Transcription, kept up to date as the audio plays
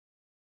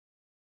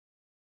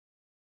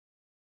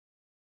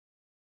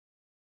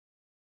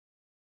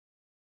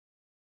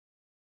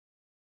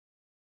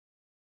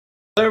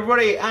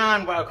everybody,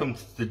 and welcome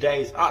to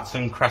today's Arts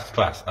and Crafts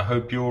class. I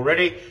hope you're all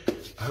ready.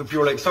 I hope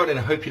you're all excited, and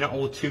I hope you're not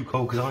all too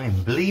cold because I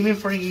am bleeding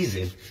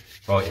freezing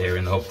right here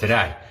in the hub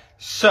today.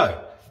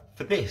 So,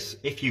 for this,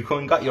 if you come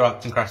and got your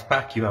Arts and Crafts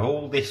pack, you have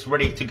all this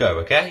ready to go,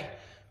 okay?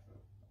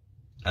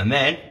 And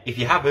then, if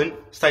you haven't,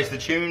 stay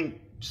tuned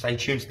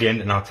to the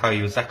end and I'll tell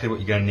you exactly what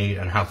you're going to need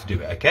and how to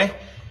do it, okay?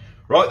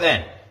 Right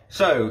then,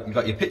 so you've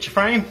got your picture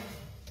frame.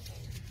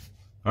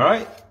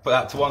 Alright, put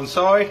that to one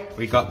side.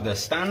 We got the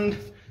stand,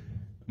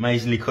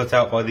 amazingly cut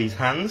out by these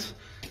hands.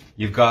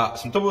 You've got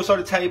some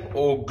double-sided tape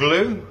or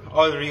glue,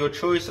 either of your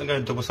choice. I'm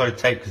going double-sided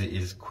tape because it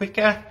is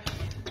quicker.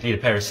 Need a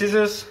pair of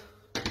scissors.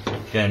 You're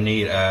going to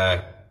need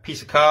a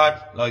piece of card,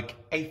 like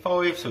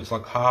A5, so it's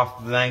like half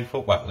of an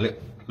A4, well, a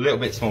little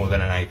bit smaller than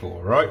an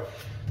A4, right?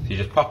 So you're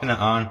just popping that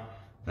on, and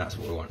that's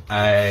what we want.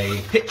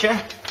 A picture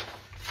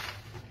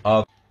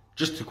of,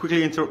 just to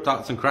quickly interrupt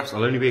Arts and Crafts,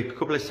 I'll only be a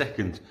couple of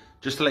seconds.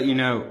 Just to let you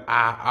know,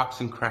 our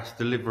Arts and Crafts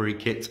delivery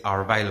kits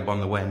are available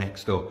on the Wear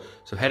Next store.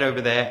 So head over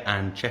there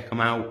and check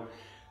them out.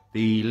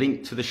 The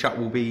link to the shop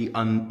will be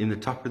in the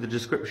top of the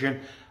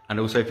description. And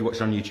also if you watch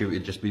it on YouTube,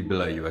 it'll just be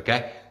below you,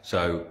 okay?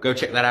 So go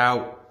check that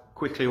out.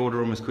 Quickly order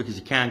them as quick as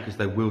you can because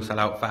they will sell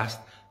out fast.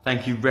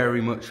 Thank you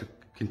very much for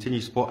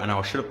continued support, and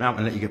I'll shut up now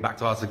and let you get back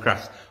to Arts and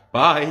Crafts.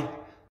 Bye.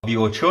 Of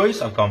your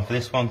choice, I've gone for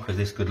this one because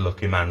this good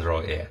looking man's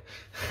right here.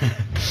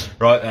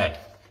 Right then,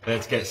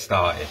 let's get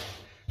started.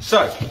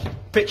 So,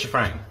 picture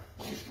frame.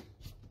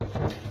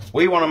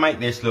 We want to make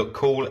this look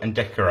cool and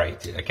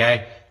decorated,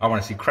 okay? I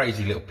want to see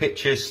crazy little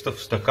pictures, stuff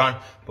stuck on.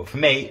 But for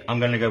me, I'm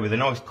going to go with a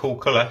nice cool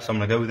colour, so I'm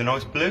going to go with a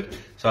nice blue.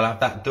 So I'll have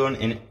that done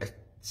in a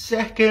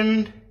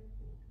second.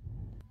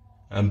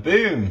 And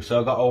boom, so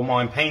I've got all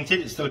mine painted.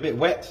 It's still a bit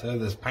wet, so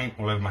there's paint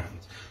all over my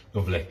hands.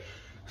 Lovely.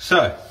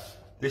 So,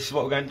 this is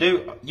what we're going to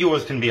do.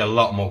 Yours can be a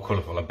lot more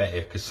colourful, I bet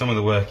you, because some of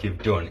the work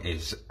you've done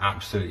is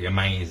absolutely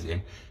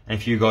amazing. And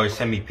if you guys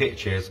send me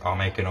pictures, I'll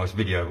make a nice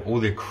video of all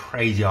the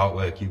crazy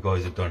artwork you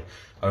guys have done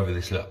over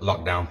this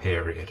lockdown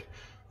period.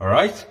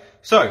 Alright,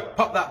 so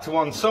pop that to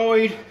one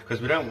side,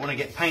 because we don't want to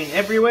get paint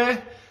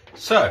everywhere.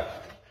 So,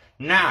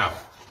 now,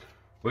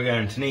 we're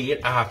going to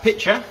need our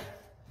picture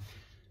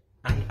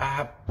and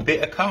our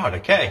bit of card,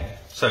 okay?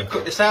 So,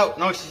 cut this out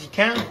nice as you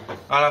can.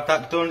 I'll have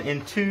that done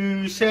in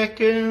 2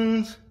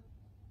 seconds.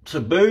 So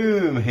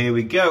boom, here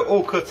we go,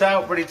 all cut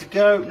out, ready to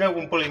go. No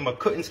one bullying my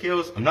cutting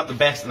skills. I'm not the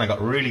best and I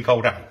got really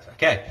cold hands,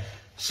 okay?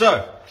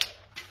 So,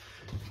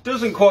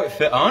 doesn't quite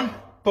fit on,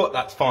 but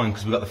that's fine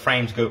because we've got the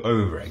frame to go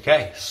over,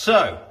 okay?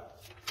 So,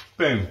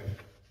 boom.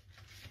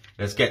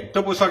 Let's get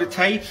double-sided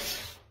tape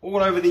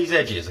all over these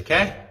edges,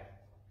 okay?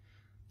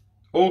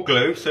 Or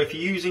glue, so if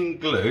you're using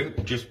glue,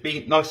 just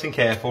be nice and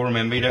careful.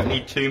 Remember, you don't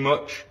need too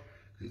much.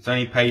 It's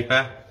only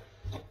paper.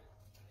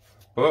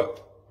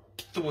 But,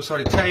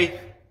 double-sided tape.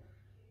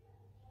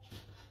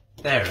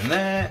 There and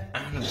there,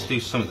 and let's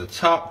do some at the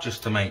top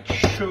just to make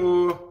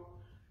sure.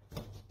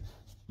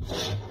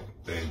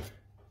 Boom.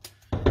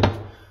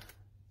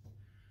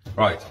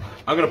 Right,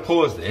 I'm going to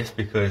pause this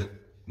because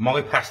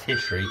my past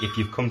history, if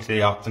you've come to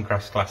the Arts and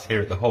Crafts class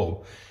here at the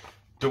Hub,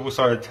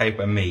 double-sided tape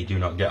and me do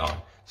not get on.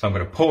 So I'm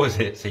going to pause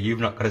it so you've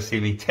not got to see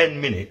me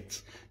 10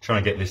 minutes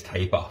trying to get this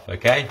tape off,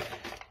 okay?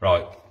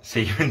 Right,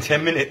 see you in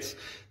 10 minutes.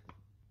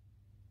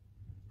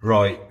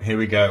 Right, here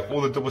we go.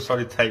 All the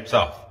double-sided tape's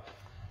off.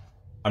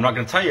 I'm not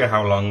going to tell you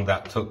how long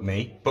that took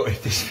me, but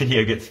if this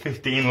video gets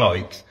 15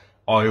 likes,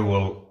 I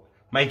will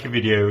make a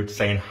video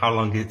saying how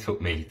long it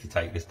took me to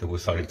take this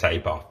double-sided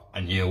tape off,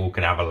 and you all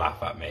can have a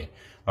laugh at me.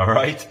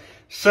 Alright?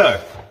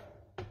 So,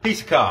 piece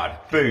of card,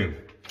 boom.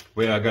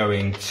 We are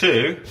going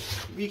to,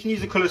 you can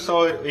use the colour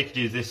side, or you could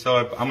use this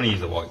side, but I'm going to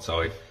use the white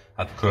side,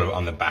 have the colour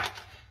on the back.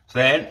 So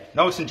then,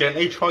 nice and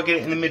gently, try to get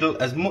it in the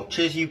middle as much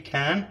as you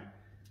can.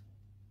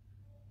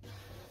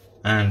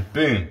 And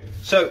boom.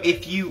 So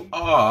if you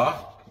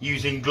are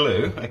using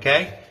glue,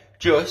 okay,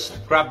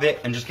 just grab it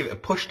and just give it a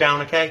push down,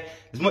 okay,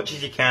 as much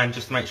as you can,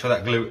 just to make sure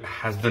that glue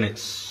has done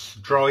its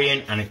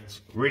drying and it's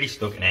really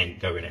stuck and ain't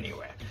going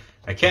anywhere.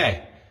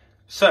 Okay,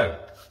 so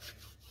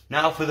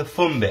now for the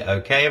fun bit,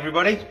 okay,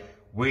 everybody?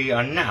 We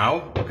are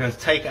now going to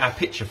take our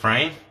picture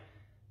frame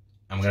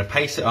and we're going to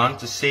paste it on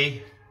to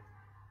see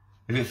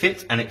if it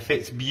fits, and it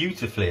fits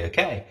beautifully,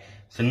 okay?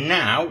 So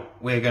now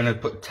we're going to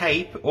put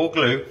tape or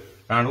glue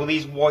around all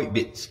these white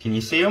bits. Can you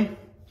see them?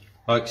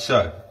 Like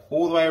so.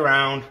 All the way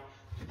around.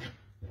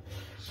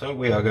 So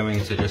we are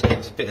going to just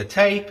get a bit of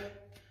tape.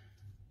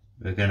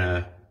 We're going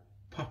to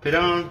pop it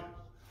on.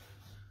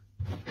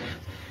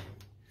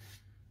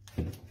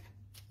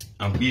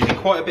 I'm using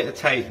quite a bit of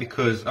tape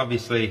because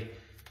obviously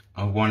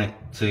I want it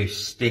to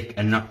stick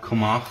and not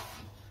come off.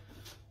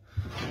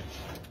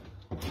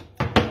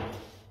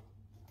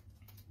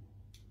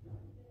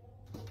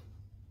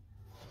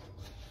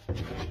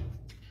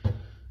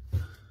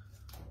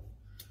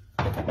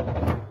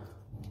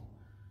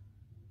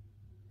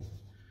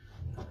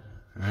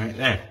 Alright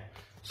then,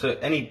 so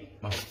any,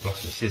 oh, I've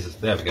lost my scissors,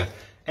 there we go.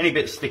 Any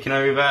bits sticking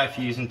over, if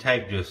you're using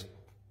tape, just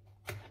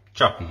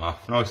chop them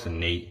off, nice and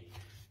neat.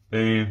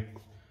 Boom,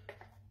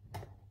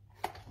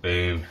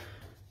 boom,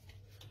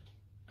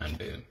 and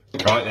boom.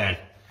 Right then,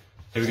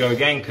 here we go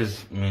again,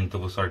 because me and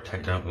double-sided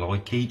tape don't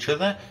like each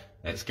other.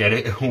 Let's get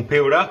it all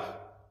peeled off.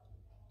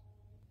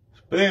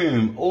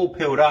 Boom, all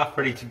peeled off,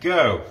 ready to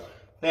go.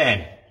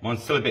 Then,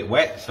 mine's still a bit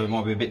wet, so it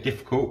might be a bit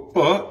difficult,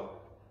 but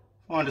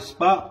find a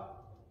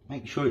spot,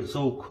 make sure it's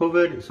all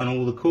covered, it's on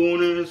all the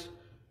corners.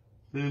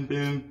 Boom,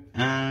 boom,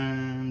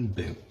 and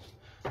boom.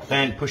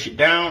 Then push it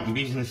down. I'm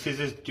using the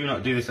scissors. Do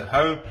not do this at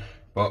home,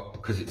 but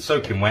because it's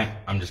soaking wet,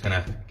 I'm just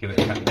gonna give it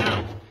a tap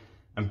down.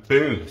 And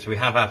boom, so we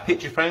have our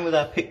picture frame with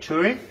our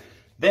picture in.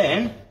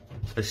 Then,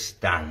 the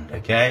stand,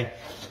 okay?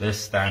 The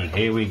stand,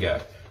 here we go.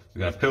 We're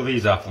gonna peel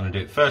these off. I'm gonna do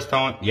it first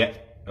time.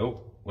 Yep.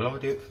 Oh, will I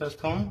do it first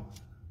time?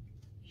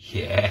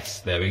 Yes,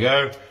 there we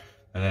go.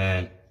 And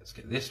then, let's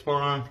get this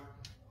one.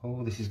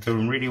 Oh, this is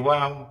going really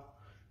well.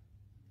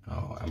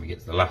 Oh, and we get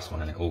to the last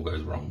one and it all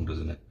goes wrong,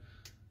 doesn't it?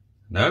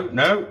 No,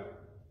 no.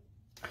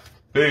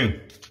 Boom,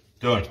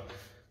 done.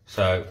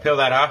 So peel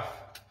that off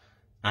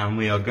and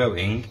we are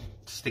going to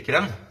stick it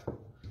on.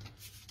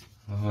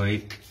 Oh,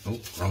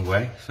 wrong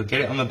way. So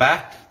get it on the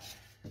back.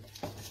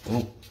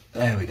 Oh,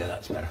 there we go,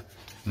 that's better.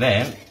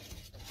 Then,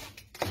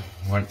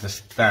 I want it to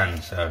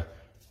stand, so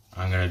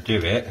I'm going to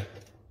do it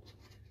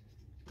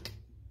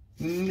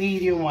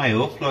medium way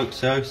up, like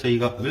so. So you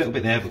got a little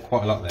bit there, but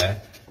quite a lot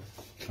there.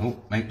 Oh,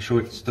 make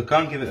sure it's stuck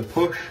on, give it a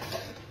push.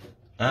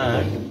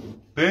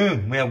 And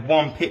boom, we have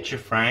one picture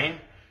frame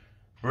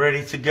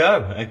ready to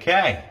go,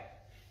 okay.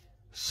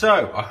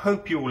 So, I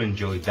hope you all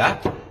enjoyed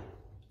that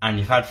and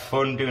you've had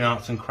fun doing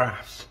arts and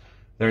crafts.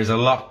 There is a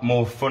lot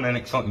more fun and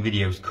exciting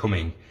videos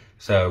coming.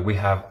 So we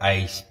have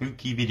a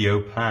spooky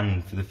video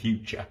planned for the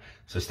future.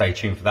 So stay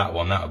tuned for that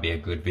one, that'll be a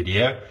good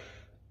video.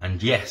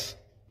 And yes,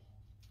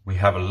 we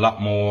have a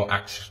lot more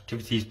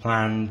activities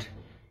planned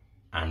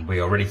and we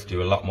are ready to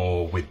do a lot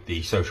more with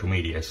the social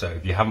media. So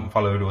if you haven't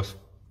followed us,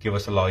 give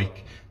us a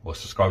like or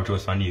subscribe to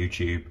us on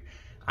YouTube.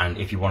 And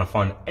if you want to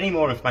find any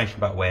more information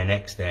about where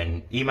next,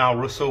 then email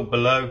Russell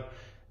below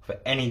for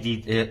any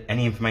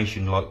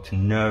information you'd like to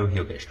know.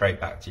 He'll get straight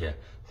back to you.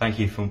 Thank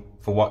you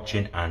for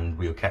watching, and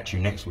we'll catch you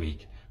next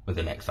week with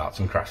the next arts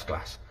and crafts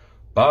class.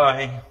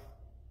 Bye.